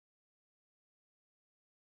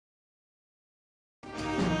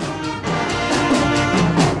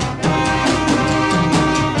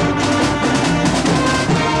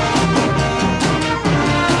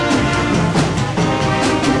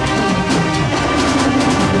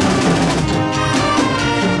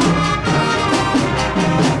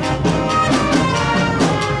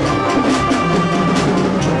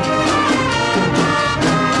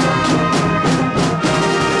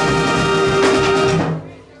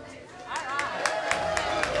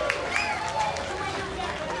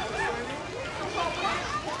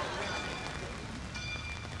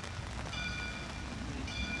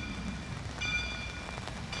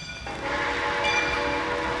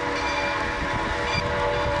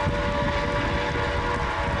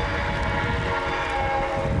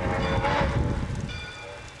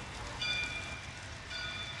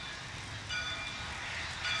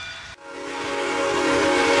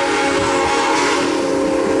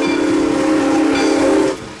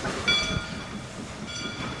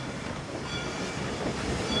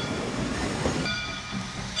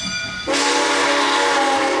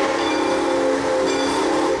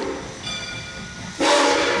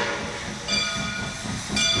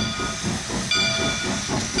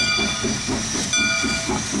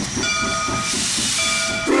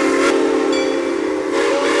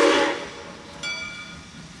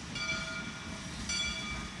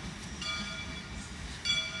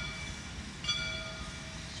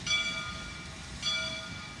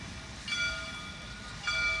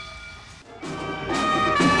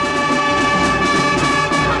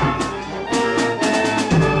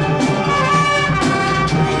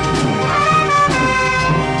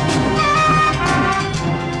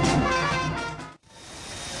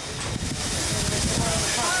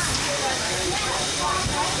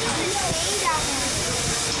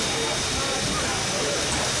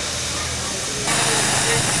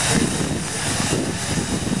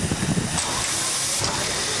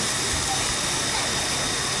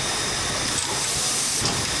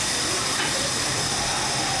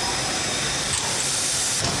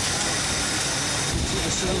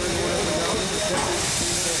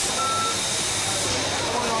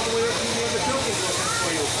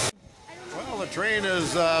train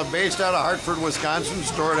is based out of Hartford, Wisconsin,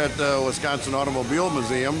 stored at the Wisconsin Automobile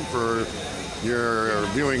Museum for your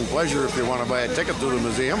viewing pleasure if you want to buy a ticket to the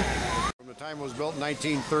museum. From the time it was built in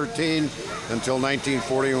 1913 until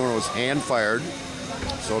 1940 when it was hand-fired.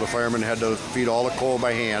 So the firemen had to feed all the coal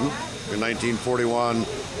by hand. In 1941,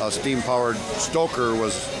 a steam-powered stoker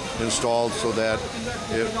was installed so that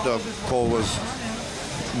the coal was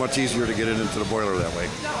much easier to get it into the boiler that way.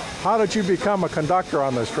 How did you become a conductor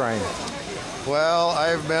on this train? Well,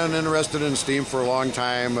 I've been interested in steam for a long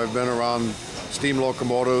time. I've been around steam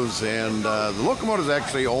locomotives, and the locomotive is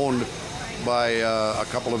actually owned by a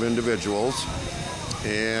couple of individuals,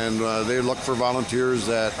 and they look for volunteers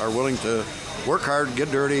that are willing to work hard,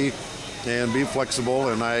 get dirty, and be flexible,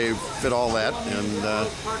 and I fit all that, and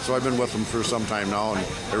so I've been with them for some time now, and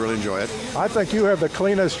I really enjoy it. I think you have the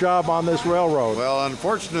cleanest job on this railroad. Well,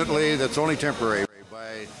 unfortunately, that's only temporary.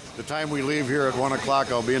 By the time we leave here at 1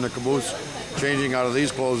 o'clock, I'll be in the caboose changing out of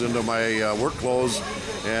these clothes into my work clothes,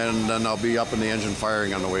 and then I'll be up in the engine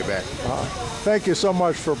firing on the way back. Thank you so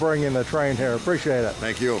much for bringing the train here. Appreciate it.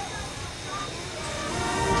 Thank you.